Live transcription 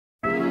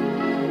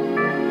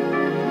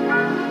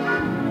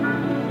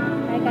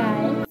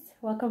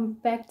welcome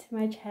back to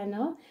my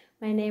channel.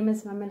 My name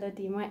is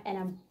Mamelodimo and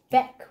I'm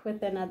back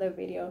with another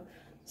video.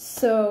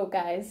 So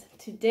guys,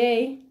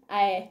 today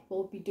I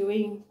will be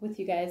doing with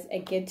you guys a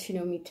get to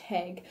know me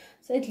tag,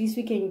 so at least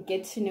we can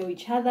get to know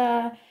each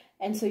other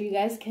and so you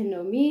guys can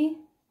know me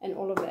and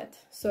all of that.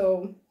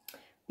 So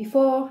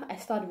before I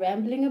start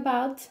rambling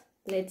about,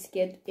 let's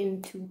get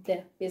into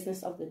the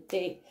business of the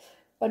day.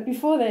 But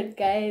before that,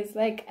 guys,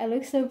 like, I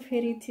look so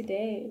pretty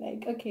today.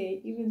 Like,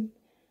 okay, even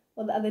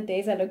all the other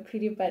days I look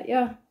pretty, but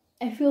yeah,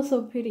 I feel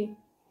so pretty.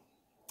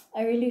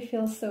 I really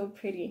feel so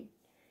pretty.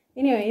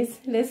 Anyways,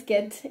 let's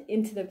get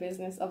into the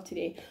business of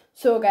today.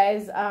 So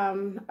guys, I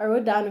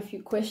wrote down a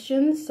few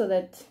questions so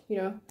that, you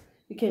know,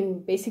 you can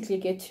basically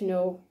get to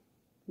know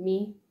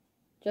me,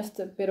 just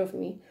a bit of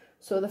me.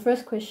 So the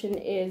first question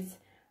is,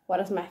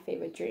 what is my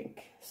favorite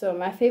drink? So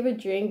my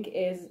favorite drink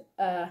is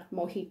a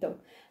mojito.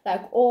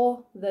 Like,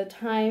 all the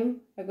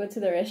time I go to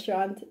the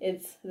restaurant,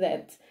 it's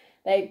that.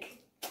 Like,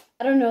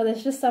 I don't know,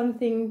 there's just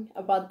something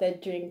about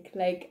that drink.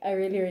 Like, I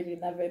really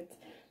love it.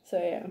 So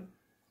yeah.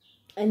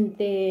 And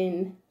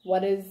then,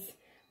 what is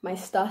my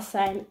star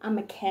sign? I'm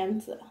a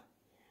Cancer.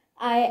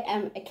 I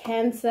am a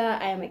Cancer.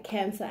 I am a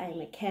Cancer. I am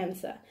a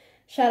Cancer.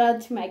 Shout out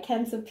to my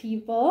Cancer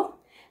people.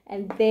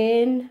 And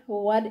then,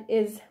 what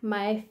is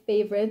my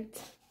favorite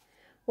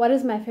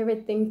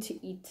thing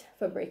to eat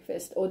for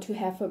breakfast or to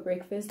have for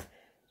breakfast?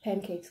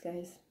 Pancakes,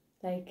 guys.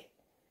 Like,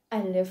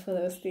 I live for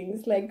those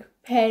things. Like,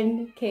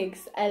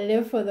 pancakes, I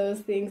live for those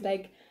things.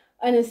 Like,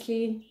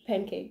 honestly,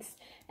 pancakes.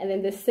 And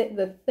then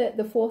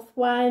the fourth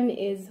one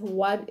is,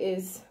 what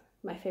is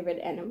my favorite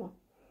animal?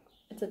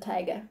 It's a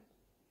tiger.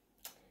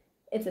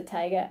 It's a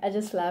tiger. I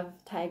just love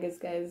tigers,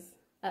 guys.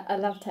 I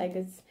love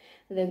tigers.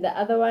 And then the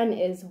other one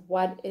is,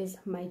 what is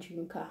my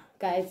dream car?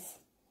 Guys,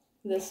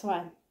 this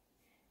one,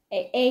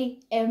 a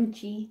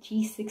AMG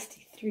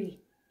G63.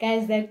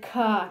 Guys, that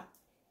car.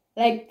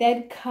 Like,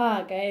 that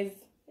car, guys.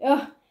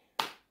 Oh,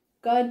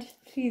 God,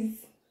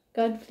 please,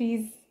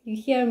 you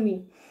hear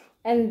me.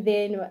 And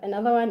then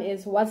another one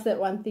is, what's that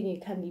one thing you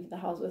can't leave the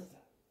house with?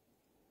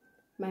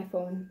 My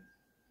phone.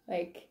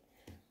 Like,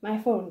 my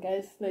phone,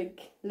 guys.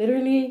 Like,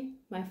 literally,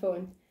 my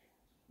phone.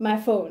 My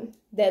phone.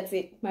 That's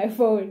it. My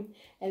phone.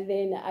 And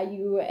then, are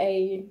you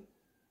a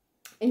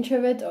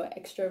introvert or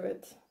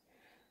extrovert?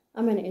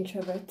 I'm an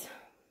introvert.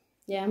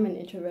 Yeah, I'm an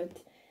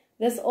introvert.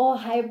 That's all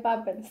hype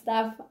up and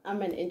stuff.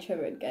 I'm an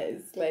introvert,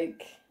 guys.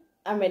 Like,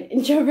 I'm an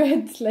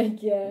introvert.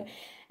 Like, yeah.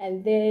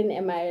 And then,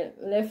 am I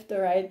left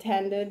or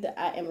right-handed?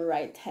 I am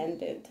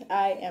right-handed.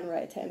 I am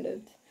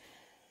right-handed.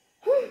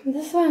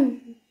 This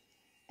one.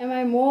 Am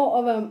I more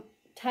of a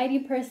tidy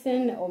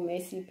person or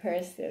messy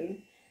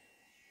person?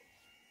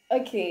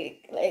 Okay,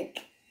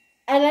 like,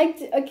 I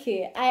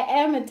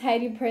am a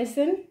tidy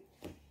person,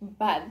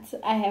 but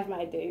I have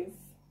my days.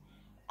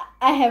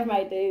 I have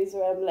my days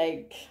where I'm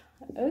like,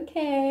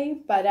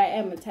 okay, but I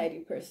am a tidy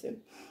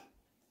person.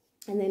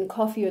 And then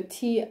coffee or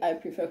tea, I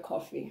prefer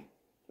coffee.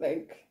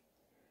 Like,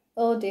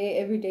 all day,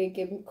 every day,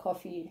 give me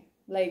coffee.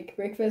 Like,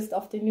 breakfast,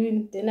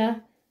 afternoon,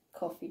 dinner,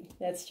 coffee.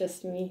 That's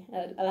just me.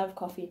 I love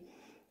coffee.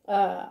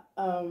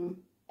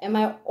 Am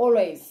I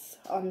always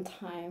on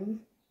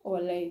time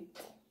or late?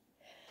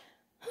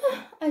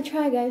 I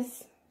try,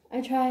 guys.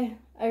 I try.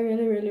 I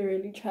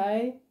really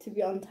try to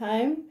be on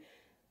time.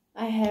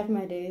 I have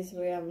my days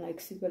where I'm like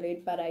super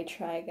late, but I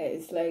try,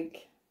 guys.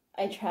 Like,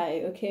 I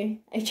try,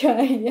 okay? I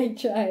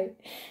try.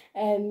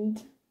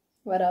 And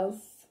what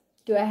else?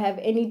 Do I have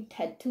any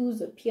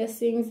tattoos or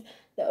piercings?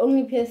 The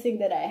only piercing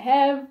that I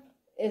have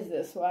is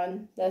this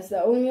one. That's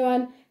the only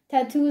one.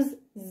 Tattoos,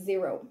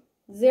 zero.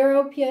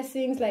 Zero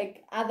piercings,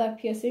 like other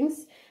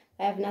piercings.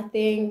 I have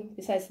nothing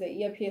besides the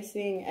ear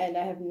piercing, and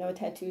I have no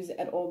tattoos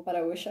at all, but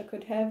I wish I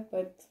could have,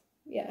 but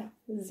yeah,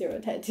 zero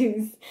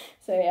tattoos.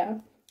 So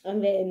yeah.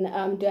 And then,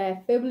 do I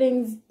have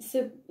siblings?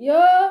 Siblings.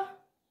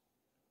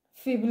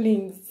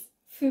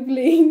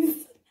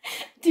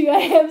 Do I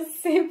have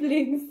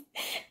siblings?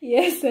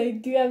 Yes, I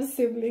do have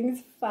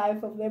siblings.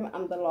 5 of them.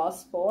 I'm the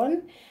last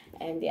born.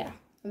 And yeah,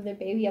 I'm the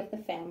baby of the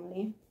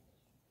family.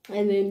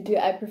 And then, do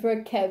I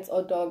prefer cats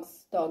or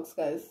dogs? Dogs,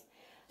 guys.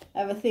 I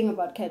have a thing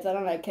about cats. I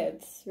don't like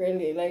cats,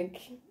 really. Like,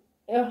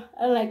 I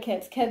don't like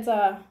cats. Cats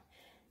are...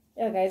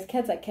 Yeah, guys,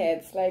 cats are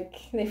cats. Like,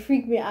 they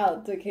freak me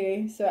out,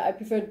 okay? So I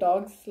prefer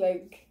dogs.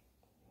 Like,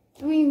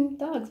 I mean,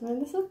 dogs, man,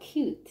 they're so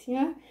cute,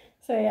 yeah?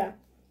 So yeah.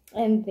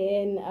 And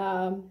then,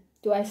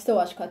 do I still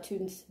watch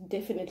cartoons?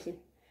 Definitely.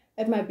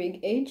 At my big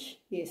age,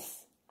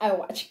 yes, I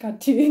watch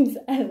cartoons.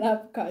 I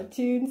love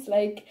cartoons.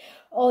 Like,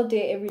 all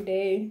day, every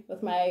day,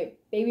 with my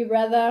baby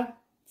brother.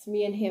 It's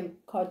me and him.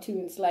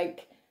 Cartoons.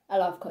 Like, I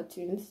love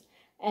cartoons.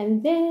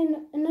 And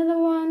then another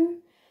one.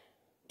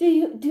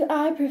 Do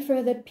I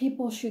prefer that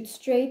people shoot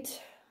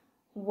straight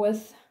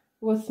with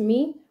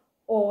me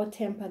or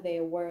temper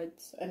their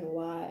words, and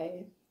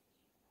why?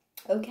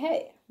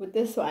 Okay, with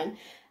this one,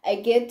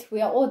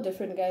 we are all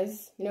different,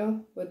 guys. You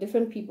know, we're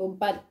different people,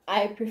 but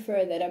I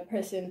prefer that a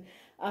person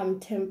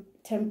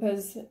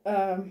tempers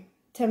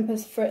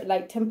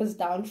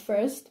down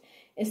first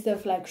instead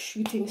of like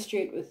shooting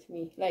straight with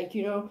me. Like,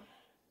 you know,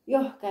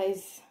 yo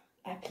guys,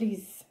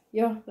 please,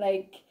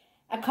 like,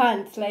 I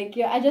can't, like,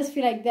 I just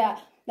feel like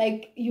that,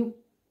 like,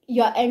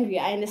 you're angry.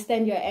 I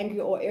understand you're angry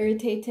or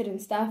irritated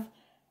and stuff,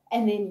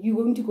 and then you're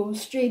going to go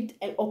straight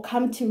or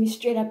come to me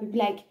straight up and be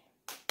like,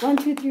 1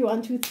 2 3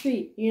 1 2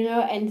 3,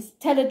 and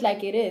tell it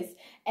like it is.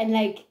 And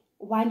like,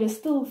 while you're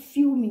still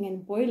fuming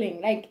and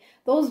boiling, like,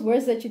 those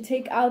words that you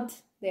take out,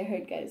 they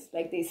hurt, guys.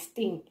 Like, they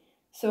sting.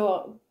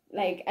 So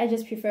like, I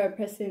just prefer a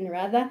person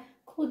rather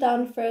cool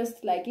down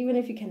first. Like, even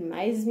if you can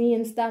mize me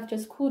and stuff,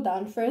 just cool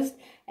down first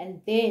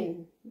and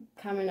then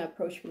come and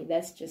approach me.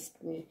 That's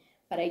just me.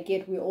 But I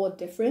get we're all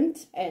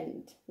different,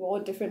 and we're all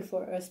different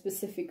for a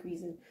specific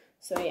reason.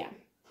 So yeah.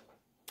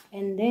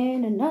 And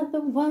then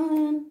another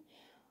one.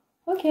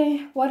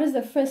 Okay, what is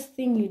the first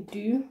thing you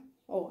do,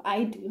 or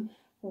I do,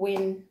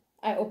 when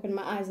I open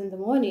my eyes in the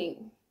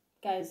morning?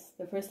 Guys,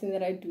 the first thing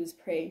that I do is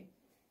pray.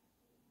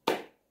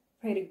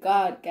 Pray to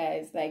God,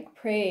 guys. Like,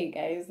 pray,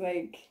 guys.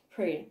 Like,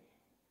 pray.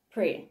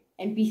 Pray.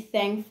 And be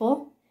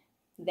thankful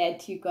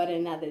that you got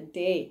another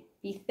day.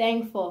 Be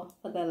thankful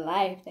for the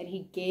life that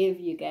He gave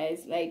you,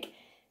 guys. Like,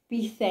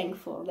 be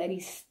thankful that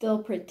He's still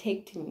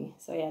protecting me.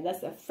 So yeah,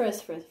 that's the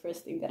first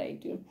thing that I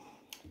do.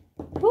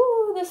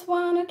 Ooh, this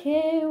one.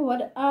 Okay,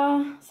 what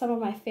are some of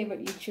my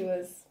favorite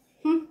YouTubers?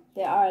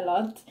 There are a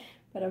lot,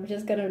 but I'm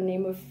just gonna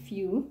name a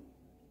few.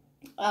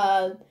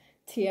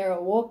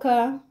 Tiara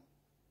Walker,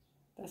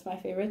 that's my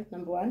favorite,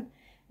 number one.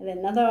 And then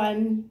another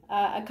one,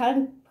 I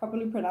can't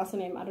properly pronounce her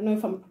name. I don't know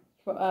if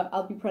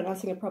I'll be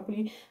pronouncing it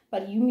properly,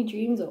 but Yumi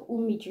Dreams or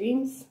Umi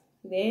Dreams.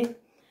 There.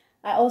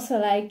 I also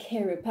like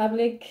Hair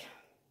Republic.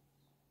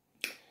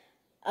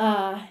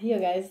 You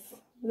guys,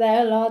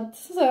 there are a lot.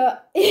 So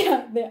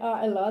yeah, there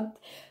are a lot.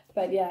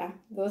 But yeah,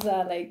 those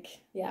are like,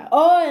 yeah.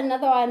 Oh,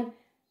 another one.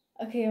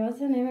 Okay, what's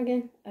her name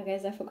again? Oh,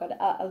 guys, I forgot.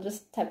 I'll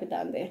just type it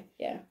down there.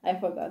 Yeah, I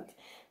forgot.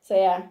 So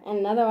yeah,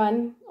 another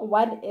one.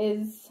 What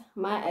is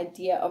my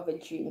idea of a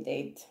dream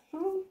date?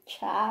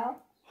 Ciao.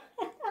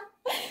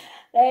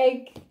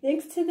 Like,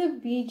 next to the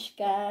beach,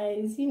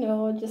 guys,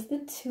 just the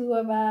two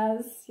of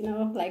us,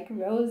 like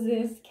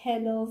roses,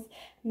 candles,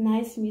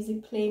 nice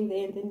music playing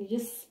there, and then you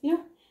just,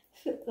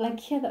 like,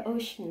 hear the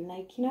ocean,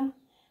 like,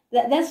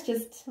 that's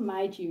just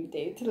my dream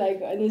date.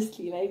 Like,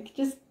 honestly, like,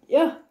 just,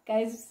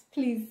 guys,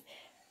 please.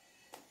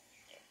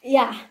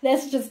 Yeah,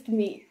 that's just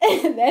me.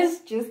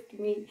 That's just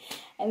me.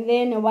 And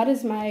then what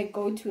is my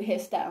go-to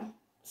hairstyle?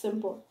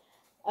 Simple.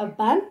 A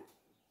bun,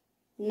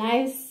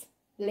 nice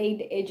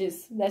laid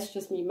edges. That's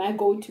just me, my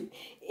go-to.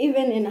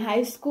 Even in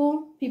high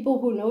school, people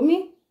who know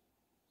me,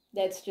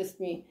 that's just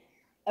me.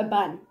 A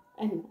bun,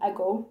 and I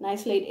go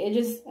nice laid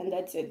edges, and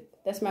that's it.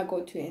 That's my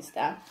go-to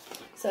hairstyle.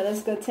 So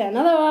let's go to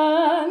another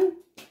one.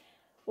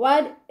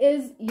 What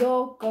is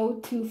your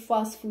go-to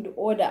fast food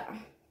order?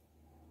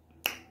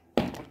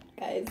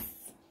 Guys,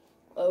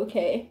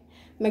 okay,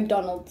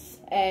 McDonald's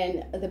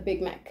and the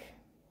Big Mac.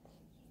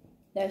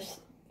 That's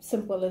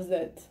simple as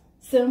that.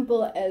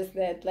 Simple as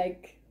that.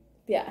 Like,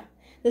 yeah,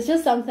 there's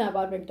just something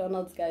about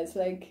McDonald's, guys.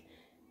 Like,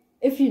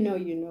 if you know,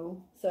 you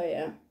know. So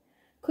yeah,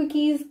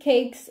 cookies,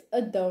 cakes,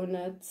 or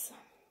donuts.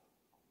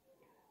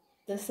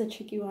 That's a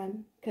tricky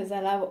one because I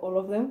love all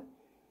of them,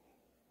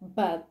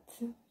 but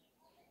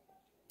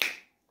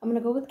I'm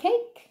gonna go with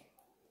cake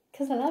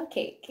because I love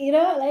cake.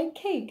 I like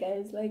cake,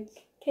 guys. Like,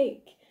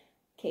 cake.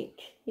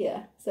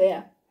 Yeah. So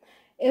yeah,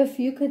 if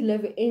you could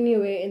live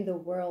anywhere in the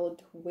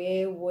world,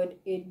 where would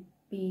it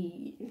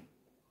be?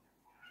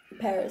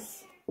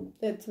 Paris.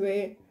 That's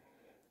where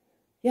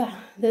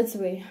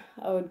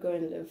I would go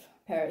and live.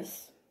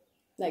 Paris.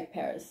 Like,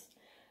 Paris.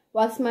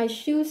 What's my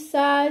shoe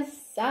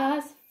size?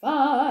 Size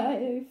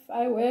 5.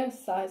 I wear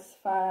size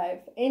 5.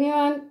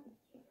 Anyone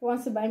who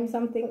wants to buy me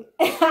something?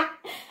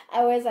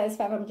 I wear size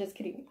 5. I'm just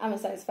kidding. I'm a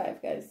size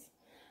 5, guys.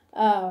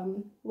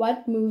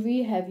 What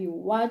movie have you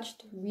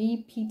watched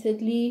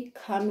repeatedly?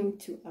 Coming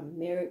to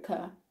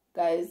America,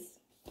 guys.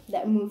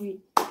 That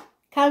movie,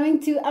 Coming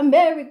to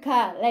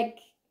America. Like,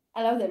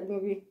 I love that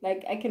movie.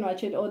 Like, I can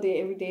watch it all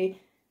day, every day,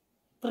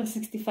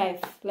 365.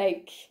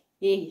 Like,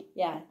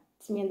 yeah,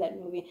 it's me in that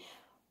movie.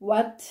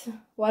 What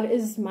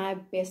is my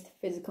best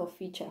physical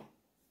feature?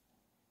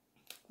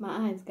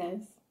 My eyes,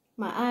 guys.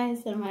 My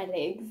eyes and my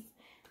legs.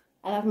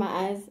 I love my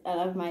eyes. I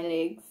love my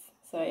legs.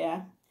 So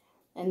yeah,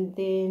 and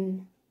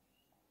then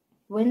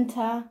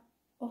winter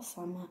or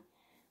summer.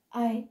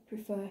 I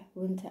prefer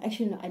winter.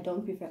 Actually, no, I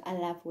don't prefer. I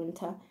love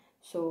winter.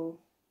 So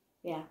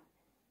yeah,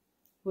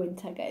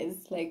 winter, guys.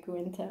 Like,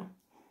 winter.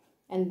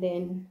 And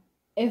then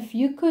if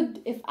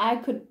I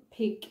could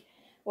pick,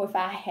 or if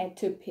I had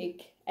to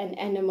pick an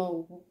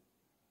animal,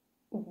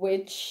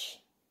 which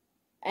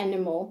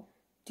animal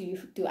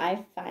do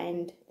I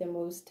find the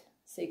most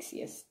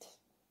sexiest?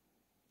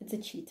 It's a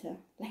cheetah.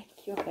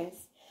 Like, you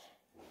guys,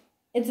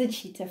 it's a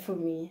cheetah for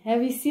me.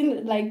 Have you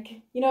seen,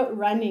 like,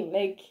 running?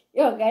 Like,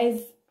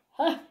 guys.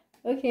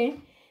 Okay.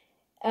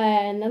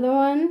 Another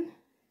one.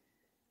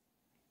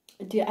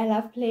 Do I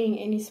love playing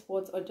any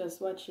sports or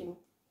just watching?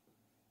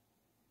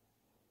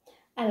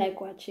 I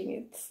like watching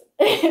it.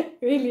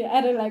 Really,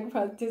 I don't like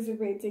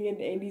participating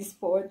in any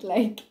sport.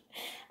 Like,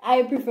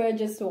 I prefer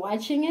just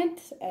watching it,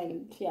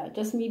 and yeah,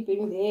 just me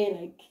being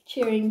there, like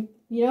cheering,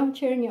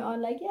 cheering you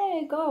on, like,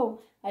 yeah,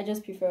 go. I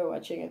just prefer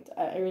watching it.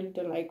 I really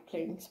don't like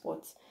playing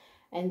sports.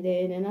 And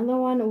then another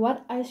one,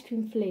 what ice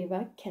cream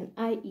flavor can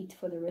I eat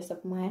for the rest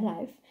of my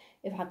life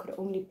if I could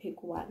only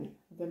pick one?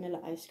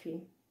 Vanilla ice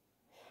cream.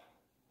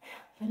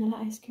 Vanilla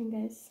ice cream,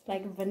 guys.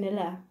 Like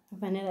vanilla.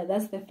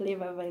 That's the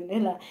flavor,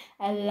 vanilla.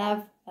 I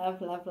love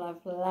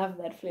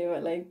that flavor.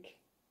 Like,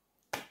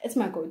 it's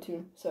my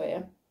go-to. So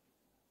yeah.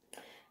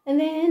 And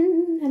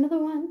then another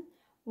one.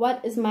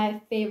 What is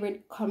my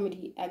favorite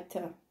comedy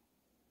actor?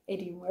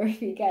 Eddie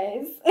Murphy,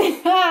 guys.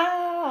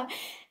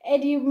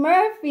 Eddie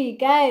Murphy,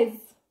 guys.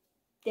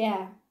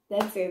 Yeah,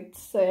 that's it.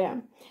 So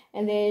yeah.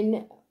 And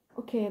then,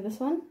 okay, this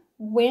one.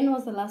 When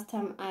was the last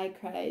time I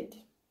cried?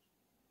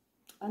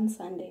 On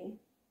Sunday.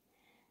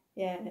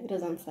 Yeah, it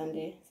was on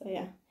Sunday. So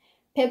yeah.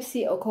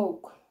 Pepsi or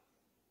Coke?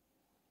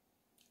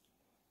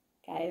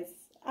 Guys,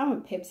 I'm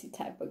a Pepsi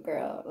type of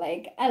girl.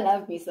 Like, I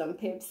love me some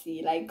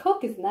Pepsi. Like,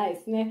 Coke is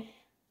nice, né?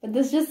 But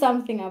there's just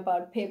something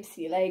about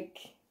Pepsi. Like,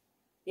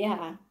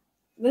 yeah.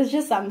 There's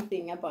just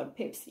something about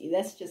Pepsi.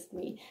 That's just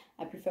me.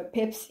 I prefer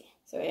Pepsi.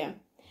 So yeah.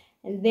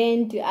 And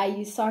then, do I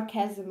use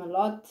sarcasm a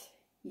lot?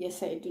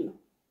 Yes, I do.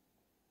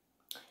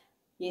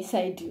 Yes,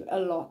 I do. A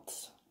lot.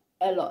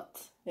 A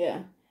lot. Yeah.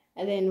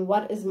 And then,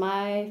 what is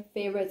my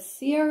favorite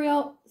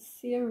cereal?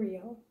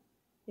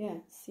 Yeah,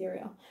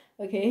 cereal.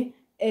 Okay.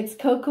 It's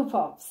Cocoa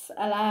Pops.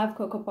 I love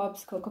Cocoa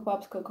Pops, Cocoa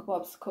Pops, Cocoa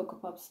Pops, Cocoa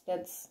Pops.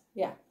 That's,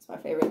 yeah, it's my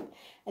favorite.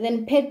 And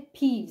then pet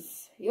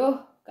peeves.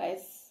 Yo,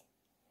 guys.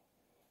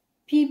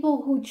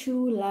 People who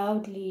chew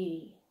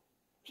loudly.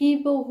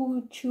 People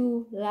who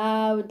chew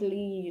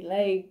loudly.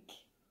 Like,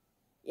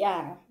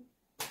 yeah,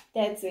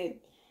 that's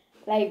it.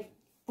 Like,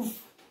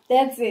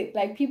 that's it.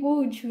 Like, people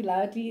who chew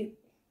loudly,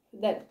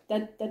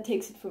 that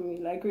takes it from me.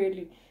 Like,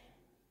 really.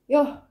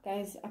 Yo,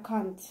 guys, I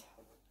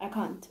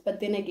can't. But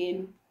then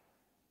again,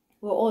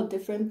 we're all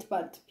different,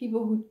 but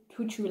people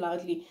who chew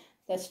loudly,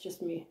 that's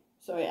just me.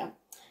 So yeah.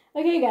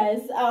 Okay,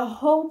 guys, I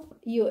hope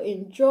you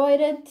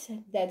enjoyed it.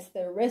 That's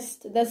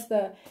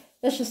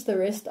just the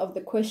rest of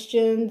the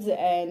questions.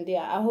 And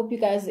yeah, I hope you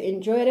guys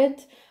enjoyed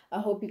it. I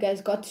hope you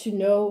guys got to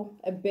know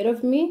a bit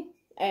of me.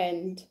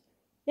 And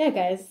yeah,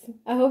 guys,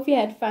 I hope you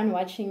had fun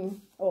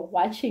watching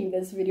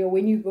this video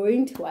when you're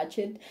going to watch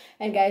it.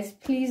 And guys,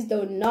 please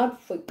do not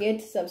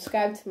forget to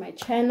subscribe to my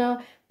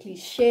channel.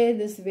 Please share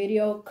this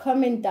video,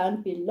 comment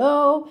down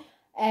below,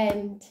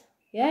 and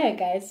yeah,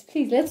 guys,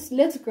 please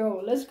let's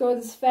grow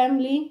this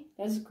family.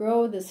 Let's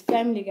grow this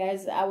family,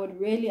 guys. I would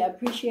really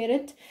appreciate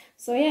it.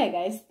 So yeah,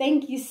 guys,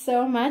 thank you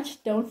so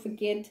much. Don't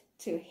forget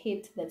to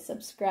hit that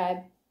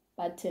subscribe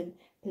button.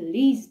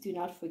 Please do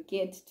not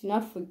forget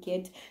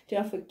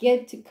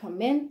to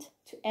comment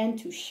and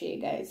to share,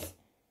 guys.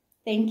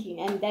 Thank you.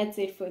 And that's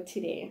it for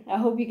today. I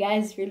hope you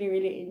guys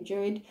really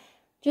enjoyed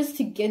just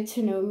to get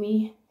to know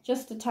me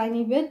just a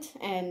tiny bit.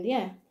 And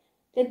yeah,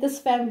 let this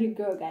family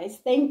grow, guys.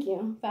 Thank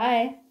you.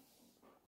 Bye.